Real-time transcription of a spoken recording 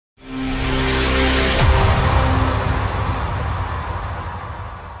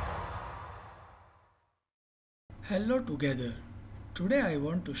Hello together. Today I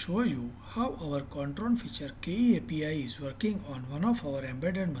want to show you how our Kontron feature KEAPI is working on one of our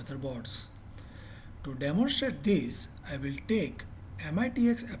embedded motherboards. To demonstrate this, I will take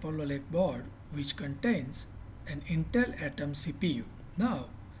MITx Apollo Lake board which contains an Intel Atom CPU. Now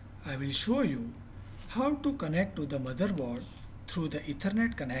I will show you how to connect to the motherboard through the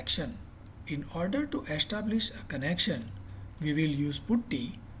Ethernet connection. In order to establish a connection, we will use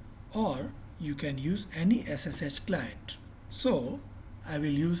PuTTY or you can use any SSH client. So I will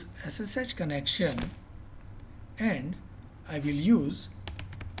use SSH connection and I will use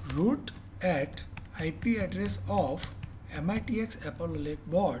root at IP address of MITx Apollo Lake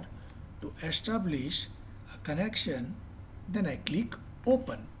board to establish a connection. Then I click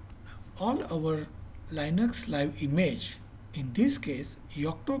open. All our Linux live image, in this case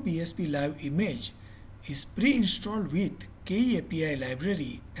Yocto BSP live image, is pre-installed with KEAPI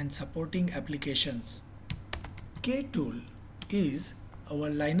library and supporting applications. KTool is our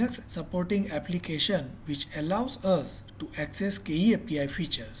Linux supporting application which allows us to access KEAPI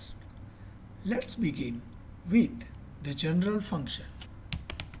features. Let's begin with the general function.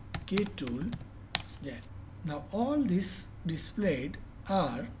 KTool. Now all this displayed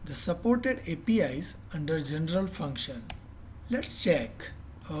are the supported APIs under general function. Let's check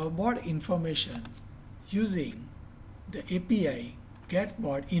our board information using the API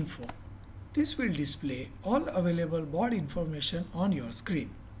getBoardInfo. This will display all available board information on your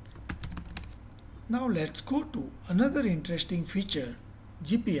screen. Now let's go to another interesting feature,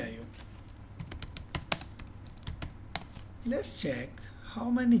 GPIO. Let's check how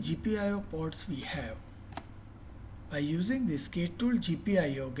many GPIO ports we have. By using this KTool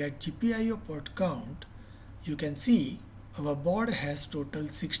GPIO get GPIO port count, you can see our board has total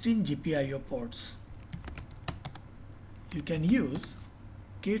 16 GPIO ports. You can use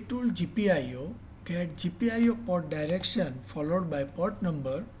KTool GPIO get GPIO port direction followed by port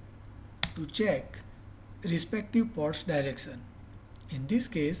number to check respective port's direction. In this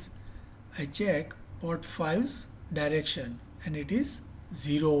case, I check port 5's direction and it is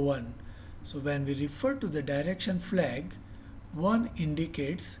 01. So when we refer to the direction flag, 1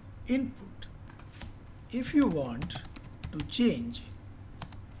 indicates input. If you want to change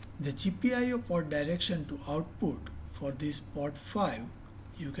the GPIO port direction to output for this port 5,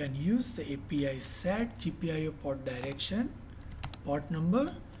 you can use the API set GPIO port direction, port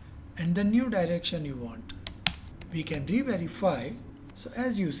number and the new direction you want. We can re-verify. So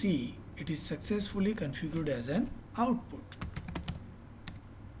as you see, it is successfully configured as an output.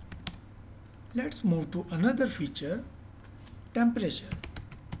 Let's move to another feature, temperature.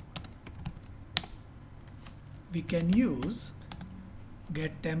 We can use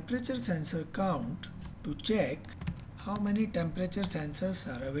get temperature sensor count to check how many temperature sensors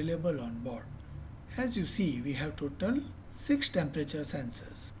are available on board. As you see, we have total 6 temperature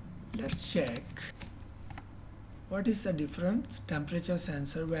sensors. Let's check what is the different temperature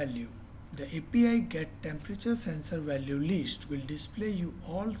sensor value. The API get temperature sensor value list will display you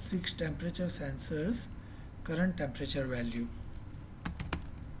all 6 temperature sensors current temperature value.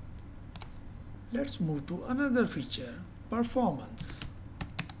 Let's move to another feature, performance.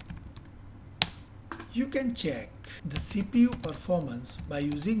 You can check the CPU performance by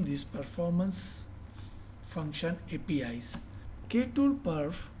using these performance function APIs. KTool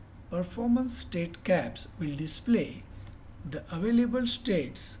performance state caps will display the available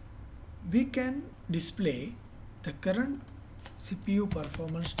states. We can display the current CPU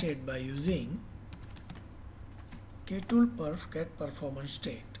performance state by using KTool perf get performance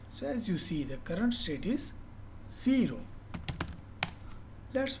state. So as you see, the current state is 0.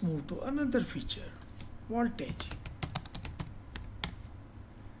 Let's move to another feature, voltage.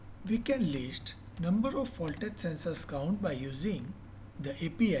 We can list number of voltage sensors count by using the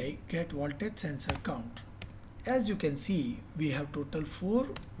API get voltage sensor count. As you can see, we have total 4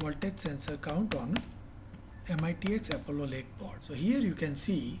 voltage sensor count on MITx Apollo Lake board. So here you can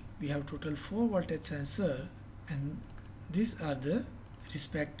see we have total 4 voltage sensor and these are the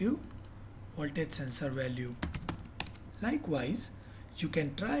respective voltage sensor value. Likewise, you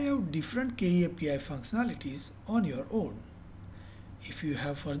can try out different KEAPI functionalities on your own. If you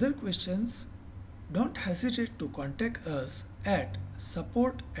have further questions, don't hesitate to contact us at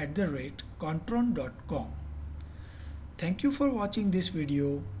support@kontron.com. Thank you for watching this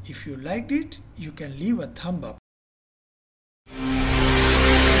video. If you liked it, you can leave a thumb up.